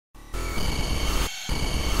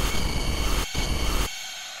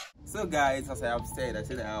So guys, as I have said, I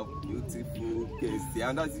have beautiful guests here,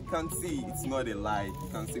 and as you can see, it's not a lie. You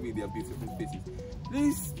can see with their beautiful faces.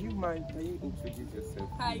 Please, can you introduce yourself?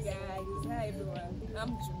 Hi guys, hi everyone.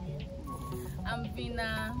 I'm Jumi. I'm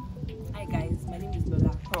Vina. Hi guys, my name is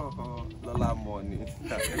Lola. Lola morning.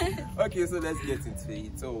 Okay, so let's get into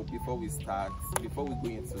it. So before we go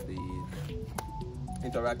into the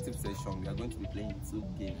interactive session, we are going to be playing two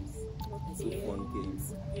games, two fun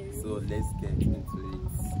games. So let's get into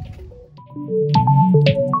it.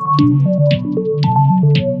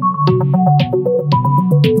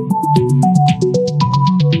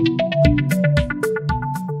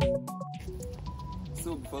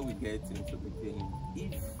 So before we get into the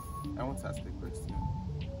game, I want to ask a question.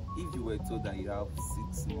 If you were told that you have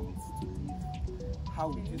 6 months to live, how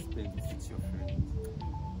would you spend it with your friend?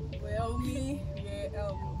 Well, me,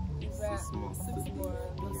 6 months. Yes.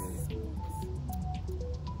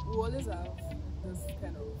 We always have this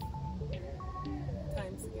kind of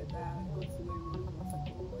time together, go to where we want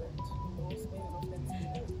to go, and spend enough time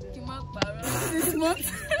together. 6 months?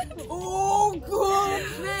 Oh God!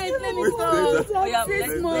 Wait, let me talk.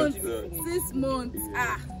 6 months.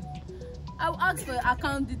 I'll ask for your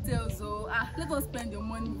account details, so let us spend your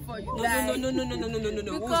money before you die.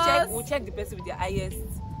 No. We'll check the person with the highest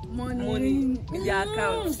money in their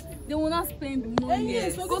account. They will not spend the money.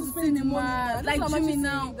 Yes, go to cinema. Like Jumi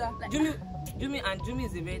now. Jumi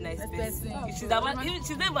is a very nice person. Oh,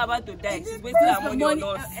 she's never about to die. She's wasting her money on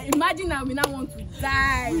us. Imagine that we now want to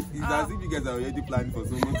die. Wait, it's as if you guys are already planning for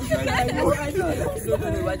someone to die. No,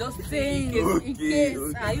 we're just saying in case.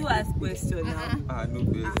 You ask questions now. No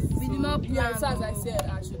question. We did not plan. Yeah, so as I said,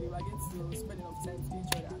 actually, we're going to spend enough time with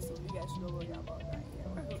each other, so you guys should not worry about that.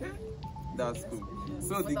 Yeah. Okay, that's cool.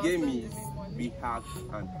 So the game is be hacked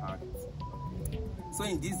and hacked. So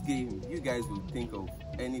in this game, you guys will think of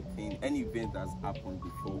any event that's happened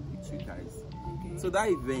before with you guys. Okay. So that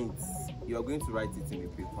event, you are going to write it in a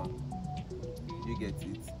paper. You get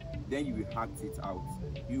it? Then you will act it out.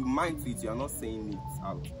 You mind to it, you are not saying it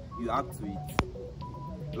out. You act to it.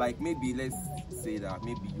 Like maybe let's say that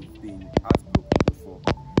maybe you've been heartbroken before.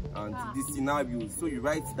 And the scenario, so you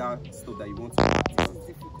write that stuff that you want to act out.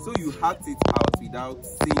 So you act it out without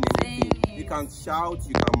saying anything. You can shout,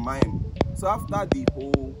 you can mime. So after the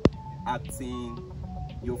whole acting,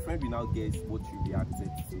 your friend will now guess what you reacted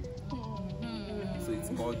to. So it's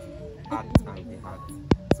called act and be hacked.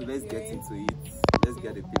 So let's get into it. Let's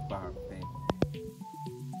get a paper and pen.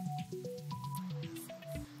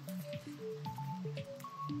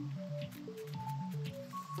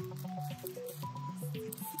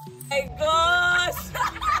 My gosh!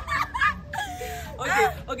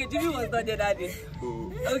 Okay, Jimmy was not there that day.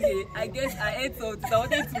 Okay, I guess I ate something. I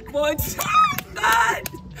wanted to punch. God!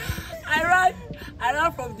 I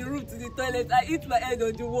ran from the room to the toilet. I hit my head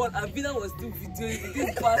on the wall, and Vina was still videoing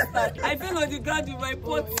this bastard. I fell on the ground with my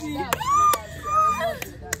potty.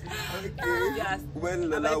 Yes. When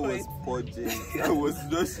Lola was purging, I was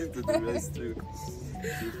rushing to the restroom.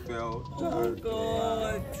 She fell. Oh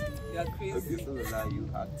God, you're crazy. Okay, so Lola, you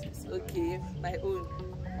had to. Okay, my own.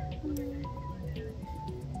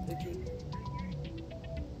 Okay.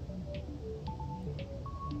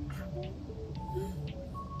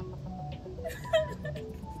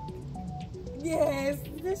 Yes,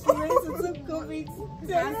 this is going to COVID.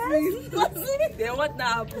 Then what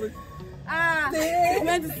now happened? They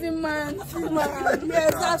went to see man.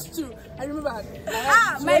 Yes, that's true. I remember.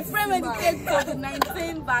 My friend went to take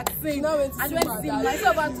COVID-19 vaccine. I went to see my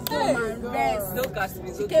son about to go and rest. Don't cast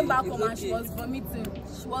me. She came back home and she was vomiting.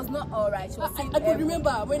 She was not alright. She was I could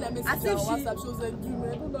remember when I messaged her on WhatsApp. She was like, "Dream, I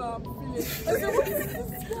don't know how I'm feeling."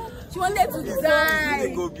 She wanted to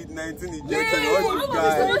die. COVID-19 injection.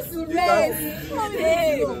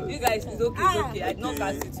 Hey, you guys, it's okay. I did not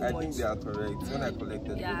cast it too I much. think they are correct. When I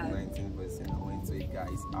collected COVID-19 vaccine, I went to a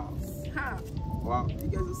guy's house. Wow, you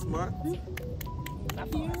guys are smart.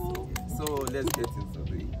 So let's get into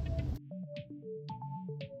it.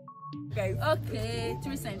 Guys. Okay,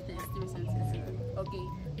 3 sentences. Okay,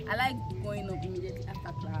 I like going up immediately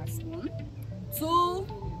after class. 1, 2.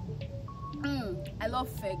 I love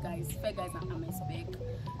fair guys. Fair guys are my spec.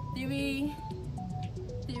 3.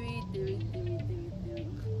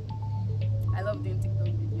 I love doing TikTok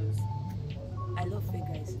videos. I love fair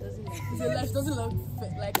guys. She doesn't like She doesn't love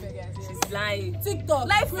like fair guys. Yes. She's lying. TikTok.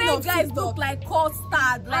 Like fair guys look like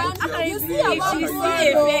custard. Like you see If she see a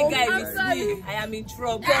fair guy with me, I am in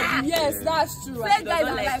trouble. Yes, that's true. Fair guys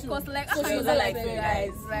are like like custard. Like So how she can you doesn't like fair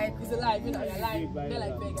guys? Right? It's a lie. You're lying. They're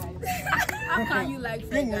like fair guys. How can you like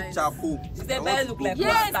fair guys? Chapo. She said better look like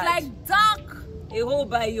Yes, custard. like dark A whole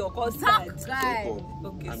by your custard. Talk guy.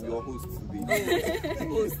 Okay, I'm so your host today.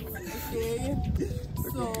 host. Okay.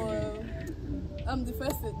 So I'm the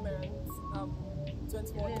first statement. I'm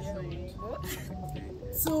 21 years old.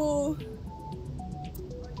 So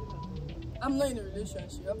I'm not in a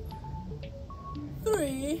relationship.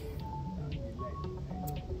 3,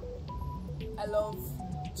 I love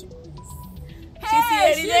chickpeas. She's in a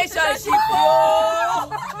relationship,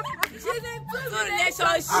 yo. She's in 2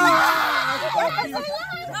 relationships.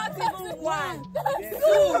 Not even 1. 2.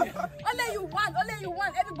 Only you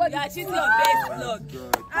want. Everybody. Yeah, she's your best luck. You're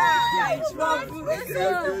in trouble.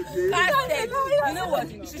 Casted. You know what?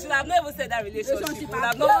 She should have never said that relationship. She would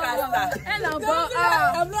have not cast her.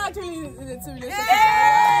 I'm not actually in a 2 relationship.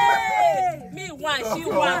 Hey! Me 1, she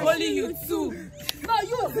 1, only you 2. No,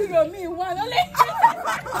 you 0, me 1. Only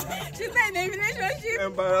she's not in a relationship.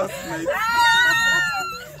 Embarrassment.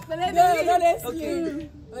 But let No, Okay.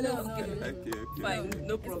 Okay. Fine,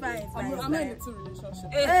 no problem. I'm not in a 2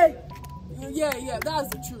 relationship. Hey! Yeah, that's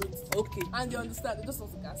the truth. Okay. And you understand, they just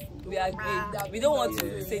want to cast me. We agree. We don't want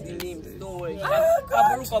to say the names. Don't worry.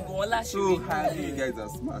 So happy you guys are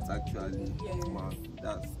smart actually. Yeah. Man,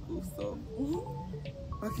 that's cool stuff.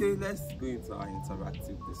 Okay, let's go into our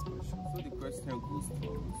interactive discussion. So the question goes to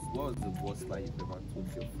what was the worst lie you've ever told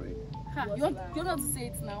your friend? You want to say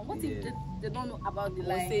it now? What if they don't know about the We'll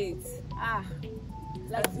lie? say it.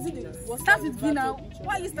 Like, is it the worst Start lie with you've Vina. ever told each other?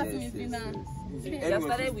 Why are you starting with Vina? You Anyone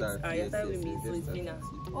started should with start. you started with me, so it's Vina.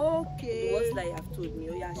 Okay. What's lie you have told me?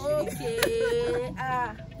 Oh yeah, she. Okay.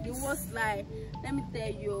 The worst lie. Let me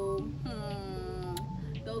tell you.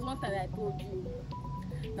 There was one time I told you.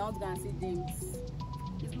 Now I was gonna say James.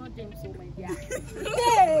 It's not James, oh my dear.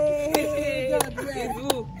 Hey! God, It's yeah.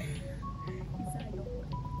 who?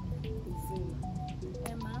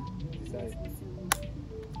 Emma.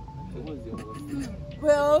 So what's your worst lie?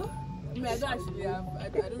 Well, I mean, I don't actually have. I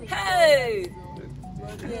don't really. Hey!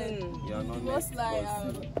 But yeah. You're not Most like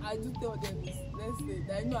next, I do tell them is, let's say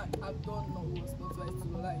that I know I've done not once, not twice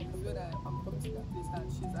to like it's when I'm coming to that place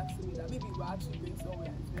and she's asking me that maybe we're actually going somewhere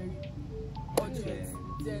and it's very urgent.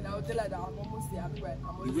 Then I'll tell her that I'm almost there. I'm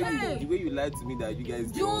always there. the way you lied to me that you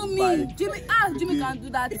guys Jimmy can do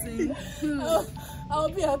that thing. I'll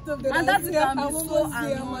be out of the And that is I'm so almost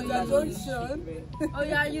there. I'm on the annoying. junction. Oh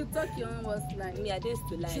yeah, you talk your own was like. Me, I used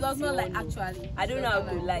to lie. She does not lie actually. I don't know how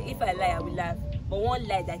to lie. If I lie, I will laugh. But one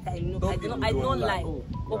lie that I know, I do not lie. Oh,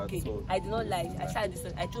 Okay, I do not lie. I started this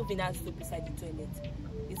one. I threw Vina's soap beside the toilet.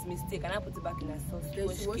 It's a mistake, and I put it back in her sauce. Then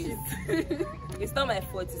she washed it. It's not my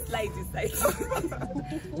fault. It's like this side.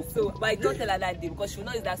 So, but I don't tell her that day because she will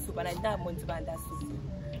not use that soup, and I didn't have money to buy that soup.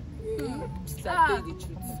 So I tell you the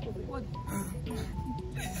truth. What?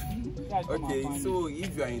 Okay, so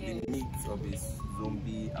if you are in the midst of a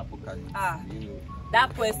zombie apocalypse, you know.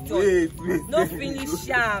 That question. Wait. No finish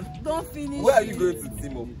sham. Don't finish. Where are you going to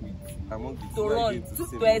team up with? Among the To two, run,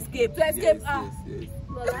 to escape. Yes.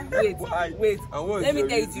 Lola. Wait. And what Let me is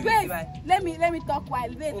tell your you the reason? reason. Let me talk while.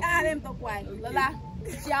 Wait, let me talk while. Lola,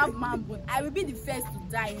 she have man bone. I will be the first to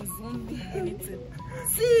die in zombie anything.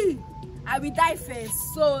 See, I will die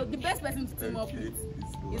first. So the best person to team up with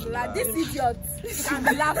is Lola. This idiot. She can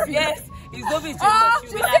be laughing. Yes, it's not be true. Oh, But she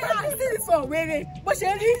she will will say, laugh. I see this one waiting. But she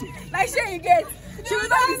like she get. She will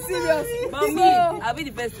not be serious. But me, So, I'll be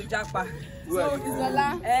the first to jackpot. Who are it's you?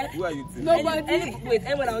 Lola. Who are you team? Nobody. Wait,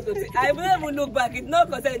 anyone I want to take. I will never look back. It's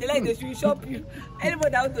not concerned. They like they should shop you.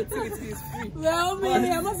 Anybody I want to take it is free. Well, me,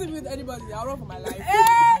 I'm not saying with anybody. I'll run for my life.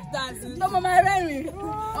 That's it. No, Mama, Remy.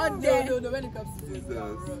 Oh, No, when it comes to this,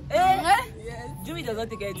 I'll Jesus. run. Yes. Jimmy does not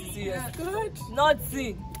take anything serious. Good.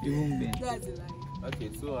 Nothing. That's a lie.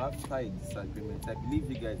 Okay, so after a disagreement, I believe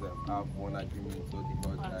you guys have one agreement or the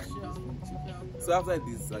other. So after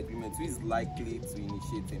this disagreement, who is likely to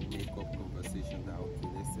initiate a make-up conversation that okay,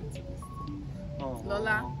 let's settle this thing?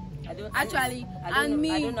 Lola. I don't. Actually, I don't and know,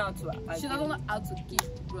 me. I don't know how to. She doesn't know how to keep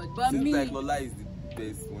blood. But Seems me. like Lola is the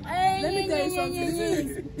best one. Let me tell you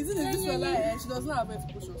something. Is it this one lie? She does not have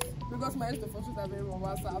exposures because my exposures are very on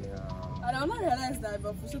WhatsApp. Yeah. And I'll not realize that if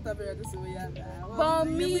exposures are very this way. But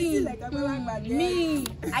me, me,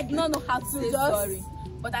 I do not know how to say just- sorry.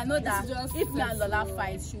 But I know that just if me and Lola flexible.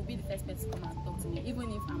 fight, she will be the first person to come and talk to me,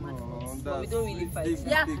 even if I'm at fault. But we don't really fight.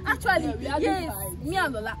 Yeah, actually, Yeah, we hardly yes, fight. me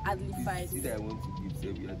and Lola hardly fight. See that I want to give,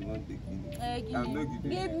 say we are the one taking it. Give I'm me. not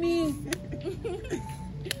giving Give it. me.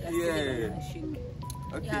 Yeah.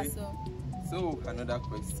 Okay. Yeah, So another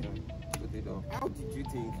question. How did you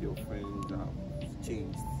think your friends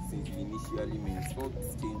changed since you initiated initially means. What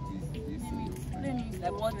changes this?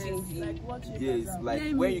 Like what changes? Like what changes? Yes, like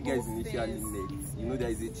Let when me you guys go initially first. met, you know there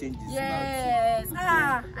is a change in Yes.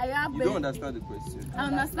 Ah, I have. You don't understand the question. I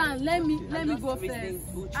understand. Let me Okay. go Reasoning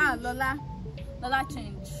first. who Ah, changed? Lola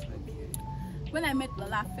change. Okay. When I met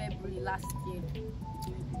Lola February last year.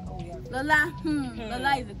 Oh yeah. Lola,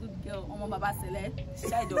 Lola is a good girl. Omo Baba Sele.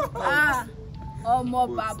 Child of God. Ah,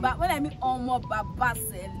 Omo Baba. When I meet Omo Baba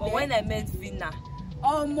Sele. But when I met Vina,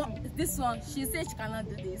 this one, she said she cannot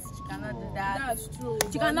do this, she cannot do that. That's true.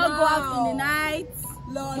 She But cannot go out in the now, night.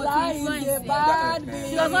 Lola is a influence, bad yeah. bitch.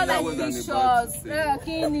 She does not That like wasn't pictures. about to say.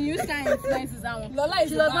 Kini, you kind of influences that one. Lola is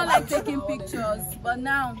She a does not bad like bitch taking now, pictures. But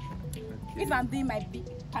now, Okay. if I'm doing my big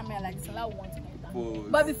camera like this, Lola wants to do that. Pose.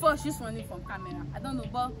 But before, she's running from camera. I don't know,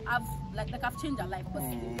 but I've changed her life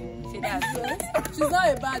positively. she does. She's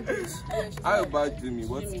not a bad bitch. Yeah, she's How not. about Jimmy?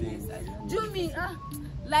 What changed? Jumi,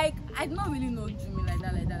 like I don't really know Jumi like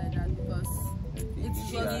that because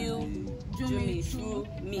it's just Initially, Jumi through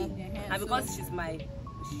me. Okay, And because so- she's my,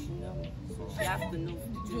 she has to know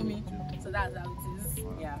Jumi. So that's how it is.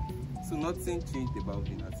 Yeah. So nothing changed about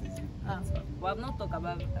Vina since you Ah. met her. We have not talked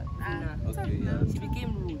about Vina. Okay, yeah. She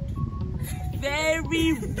became rude. Very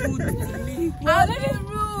rude to me. I'm very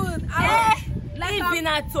rude. Like If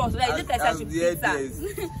Vina talks, like look at her, she beats her.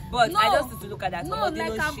 But No. I just need to look at that.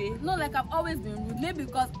 no, like I've always been rude. Maybe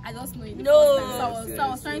because I just know it. the No. first time. So I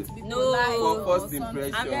was trying to be No. polite. For or first something.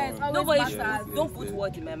 impression. Yes, always Nobody matters. Yes. don't put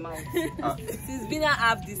words in my mouth. Ah. Since Vina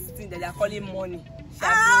have this thing that they are calling money. She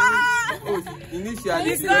has Oh, initially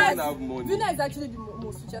she Because doesn't have money. Vina is actually the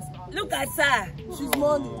most richest man. been- Look at her. She's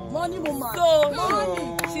money woman. So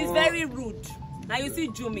Oh. she's very rude. And you see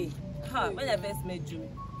Jumi. When I first met Jumi,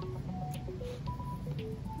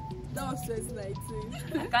 That was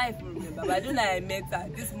 2019. I can't even remember. But I don't know I met her.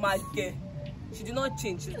 This mad girl. She did not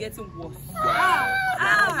change. She's getting worse.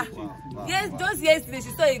 Wow. Yes, just yesterday she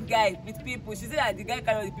saw a guy with people. She said that the guy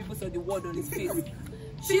carried the people of the world on his face.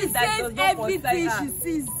 She that says does not everything concern her. she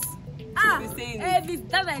sees. be saying it. Everything.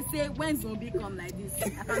 That I say when zombie come like this,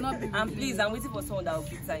 I cannot be. And please, I'm waiting for someone that will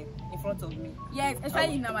beat her in front of me. Yes,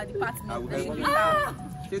 especially in our I will department. They help should you. beat her.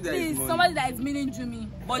 Say there is Please, money. somebody that is meaning Jumi.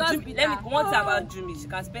 But Just Jumi, beat let me her. one thing about Jumi. She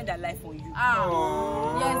can spend her life on you.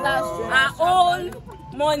 Oh. Yes, that's true. Her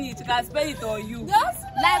own money, she can spend it on you.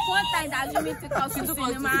 Like one time that Jumi took us She to took us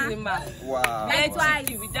to cinema. cinema. Wow. Like twice.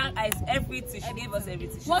 Chicken, we drank ice, everything. She gave us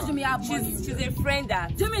everything. What Jumi have money? She's a friend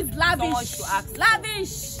that. Jumi is Someone lavish. should ask.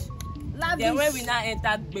 Lavish. Then when we now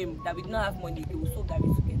entered BIM, that we did not have money, we will so Gary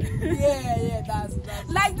together. Yeah, that's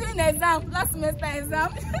Like doing exam, last semester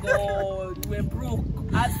exam. God, we were broke.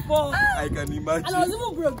 As for I can imagine. and I was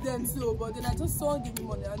even broke then too, but then I just saw give me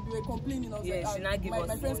money and they were complaining. I was Yeah, like, she not give my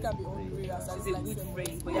us friends money. can be hungry as I she's was a like, good "Send friend,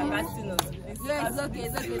 me." but you're casting us. Yeah, it's okay.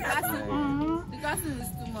 The casting is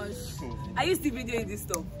too much. Are you still videoing this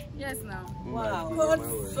stuff? Yes, now. Wow. God.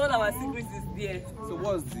 So all our secrets is there. So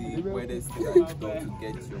what's the weirdest thing that you've done to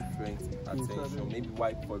get your friends' attention? Maybe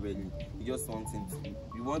why quarreling? You just want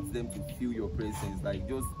them to feel your presence, like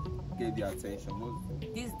just get their attention.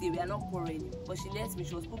 This day we are not quarreling, but she left me.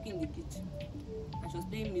 She was cooking in the kitchen and she was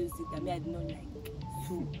playing music that me I did not like.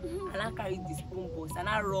 So and I carried this boom box and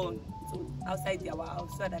I run to outside our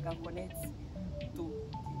house so that I can connect to the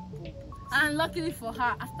boom box. And luckily for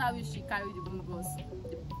her, after which she carried the boom bus,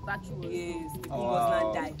 the battery was Yes, the boom Oh, box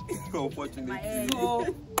wow. not die. Unfortunately. my head.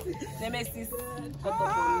 So Nemesis got up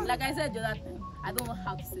on me. Like I said the other time, I don't know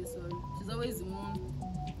how to say sorry. She's always the one.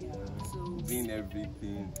 So Doing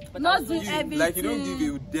everything. But not I'm doing sorry. everything. Like you don't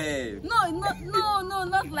give a damn. No,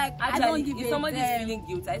 not like I don't Actually, give if a somebody is damn. feeling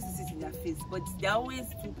guilt, I used to see it in their face, but they're always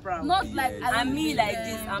too proud. Not Yes. like I don't And me give a like damn.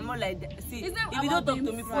 this, I'm not like that. See, It's not if you about don't talk to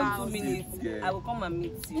being me for proud. 2 minutes, Yeah. I will come and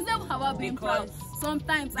meet you. It's not about being proud. Because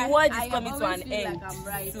Sometimes the I world is I coming to always an feel end like I'm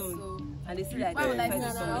right. soon. So And they see that Why would I they're say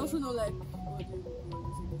And fighting I also someone. know like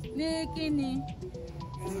Nikini.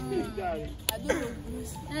 I don't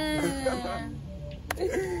know.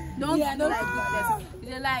 Don't Yeah, I know. like this person.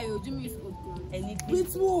 It's a lie. Jimmy is good. Any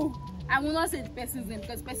With who? I will not say the person's name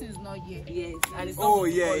because the person is not here. yes, and it's Oh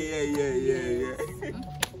not yeah, because-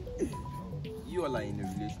 You all are in a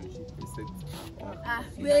relationship, except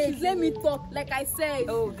Wait, let me talk. Like I said,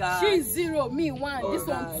 Oh, God. she's 0, me 1, Oh, this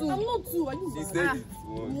God. one I'm 2. not two. Are you she mad? said it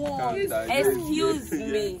Yeah. once. Excuse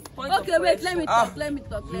me. Point of Okay, wait, let me Ah. talk, let me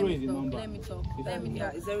talk, let me talk, let me talk, let me Yeah,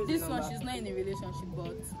 talk. is there a This number? one, she's not in a relationship,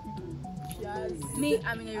 but She has. me,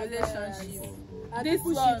 I'm in a relationship. And This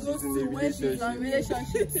people one, she goes she's in to a when she's She's on on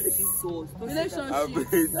relationship. Jesus. Don't say that.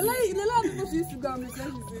 Relationship. The lot of people she used to go and make sure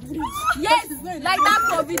she's in it. Yes, She's not in like a that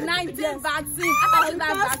COVID-19 vaccine. After she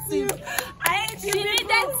that vaccine, I ain't She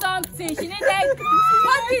needed something. She needed.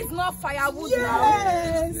 Body is not firewood now.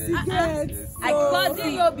 Yes, yes. I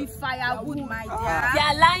body will be firewood, my dear. They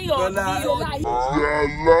are lying on me.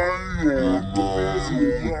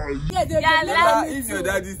 Yeah, They are lying. If your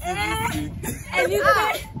daddy sees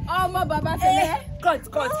this, Oh my Baba Fele. Cut.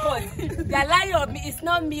 They are lying on me. It's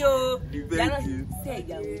not me. Oh. be They are not. very cute. Say,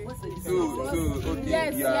 yeah, what's the So okay,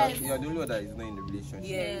 Yes, yes. you are the only one that is not in a relationship.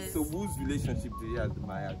 Yes. So whose relationship do you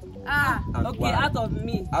admire the most? And Okay, why? out of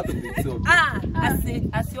me. Out of the two of you.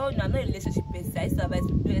 As you all know, I'm not a relationship person. I used to advise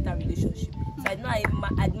people to enter relationship. So I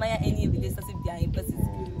don't admire any relationship they are in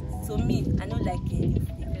person. So me, I don't like any of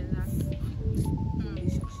them.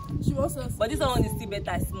 Relationship. She wants us. But this one is still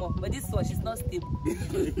better, small. But this one, she's not stable.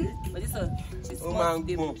 But this one, she's not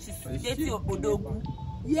stable. She's dating Odogu.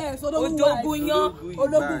 Yes, Odogu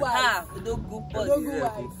wife. Odogu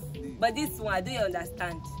wife. But this one, I don't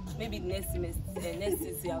understand. Maybe next semester, next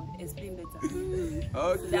season, I'll explain better. Okay.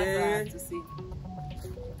 That's what I have to say.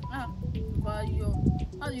 But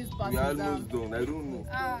how do you pass We are exam? almost done. I don't know.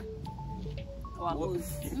 Our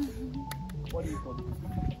host. What do you call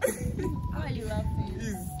it? How are you laughing?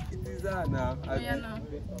 It is that now. Yeah, no.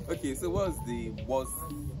 Okay, so what's the worst,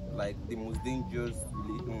 like the most dangerous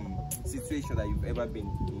situation that you've ever been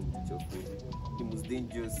in with your friend? The most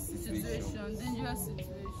dangerous situation. Dangerous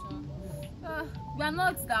situation. We are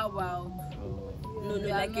not that wild. No,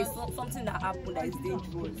 like it's something that happened that is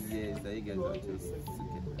dangerous. Yes, that you guys are just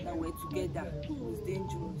together. That we're together. It was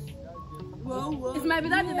dangerous. Whoa. It might be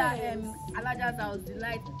that day that Alaja's house, the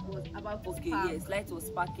light was about to Okay, spark. yes, light was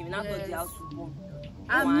sparking. Now Yes. the house was warm.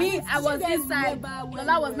 And me, I was You guys inside. remember when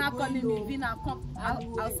Lola we was were not going calling me. low? Vina, come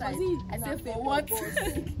outside. Was it I said, in for a what?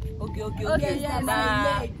 paper Okay, yes,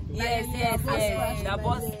 my leg. yes. scratched The my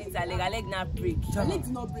boss leg. is a leg now break. My leg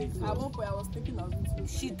did not break. At one point, I was thinking I was going to.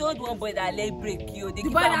 She told one boy that leg break you. They The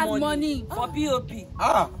give boy her has money money. for POP.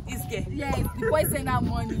 This girl. Yes, the boy sent her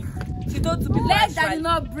money. She told two people. Leg that did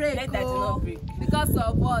not break. Leg that did not break. Because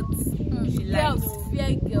of what? She Girls, likes.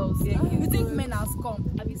 fear girls. Fear girls. You think men are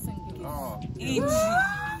scum? Have you seen girls?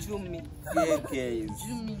 Jumi. Fear case.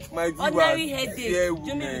 Jumi. My diva, Ordinary headache. fear Jumi will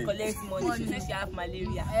women. collect money. She said she have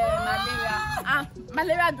malaria. Malaria.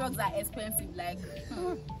 Malaria drugs are expensive. Like,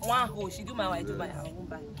 One hoe. She do my wife, do my own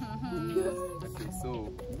buy. Okay,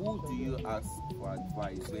 so who do you ask for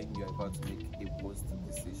advice when you're about to make a worst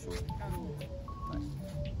decision?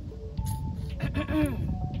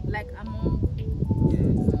 like among.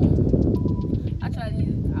 Yes. Actually,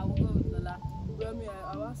 I will go with Lola. Well, me,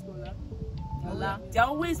 I'll ask Lola. Lola. They're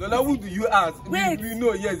always. Lola, who do you ask? Wait. We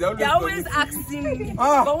know, yes, They're always asking me.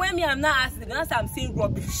 But when me, I'm not asking. Because I'm saying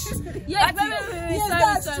rubbish. Yes, Yes,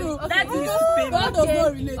 that's true. Okay. That is payment. God does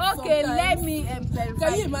not relate. Okay, sometimes. let me clarify.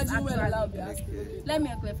 Can you imagine this, when actually. Lola will be asking? Let me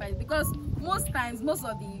clarify it, because most times, most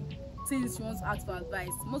of the things she wants to ask for advice,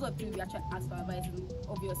 most of the things we actually ask for advice in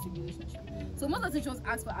obviously relationship. So most of the things she wants to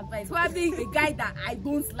ask for advice, probably a guy that I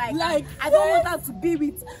don't like I don't want her to be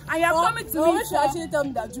with, and you're coming to me when she actually tell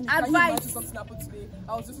me that, Jumi, can you advice. imagine something happened today?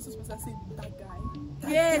 I was just supposed to say that guy.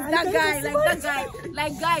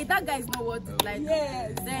 That guy is not worth it. Like,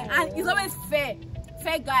 Yes. then, and it's always fair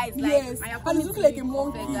guys. Like, Yes, and you're and coming he's to looking like me a for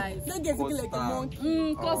monkey. fair guys. That guy's looking like a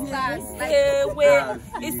monkey. Costards, like, Wait.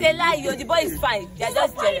 It's a lie. Yo. The boy is fine. They're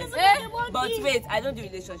just jealous. But wait, I don't do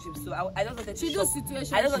relationships, so I just wanted to She chop. do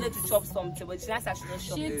situationship. I just wanted to chop something, but she asked I shouldn't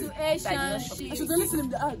chop. I Situationship. should listen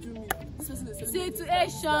to him. Jumi. This person is telling me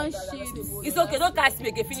Situationship. It's okay. Don't cast me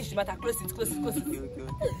again. Finish the matter. Close it.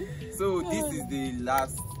 Okay. So this is the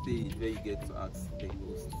last stage where you get to ask the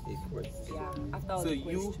host a question. Yeah. After all So the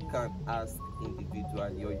you question. can ask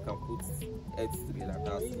individually, or you can put heads together and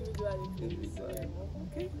ask individually.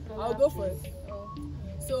 Okay, I'll go first.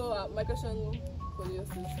 So my question for you is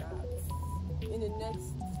that in the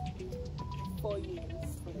next 4 years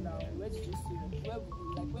from now, where did you see it? Where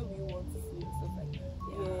will you want to see yourself? Like,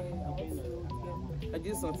 I want to I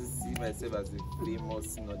just want to see myself as a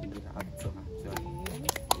famous Nollywood actor,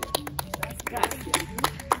 actually.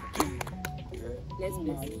 Let's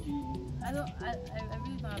bless it. I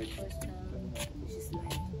really don't have a question. She's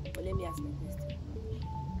lying. But let me ask my question.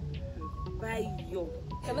 By yo.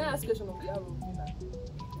 Can I ask a question on behalf of Vina?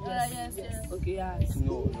 Yes. Okay, yes.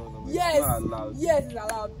 No. Yes. It's not allowed. Yes, it's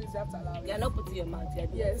allowed. Please, you have to allow it. You're not putting your mouth. You're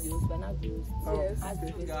Yes. the host. We're not the host. Yes. Ask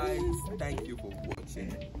the question. Guys, thank you for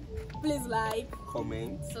watching. Please like.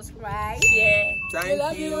 Comment. Subscribe. Share. We Thank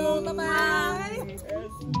love you. Bye bye.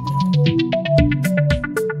 Yes.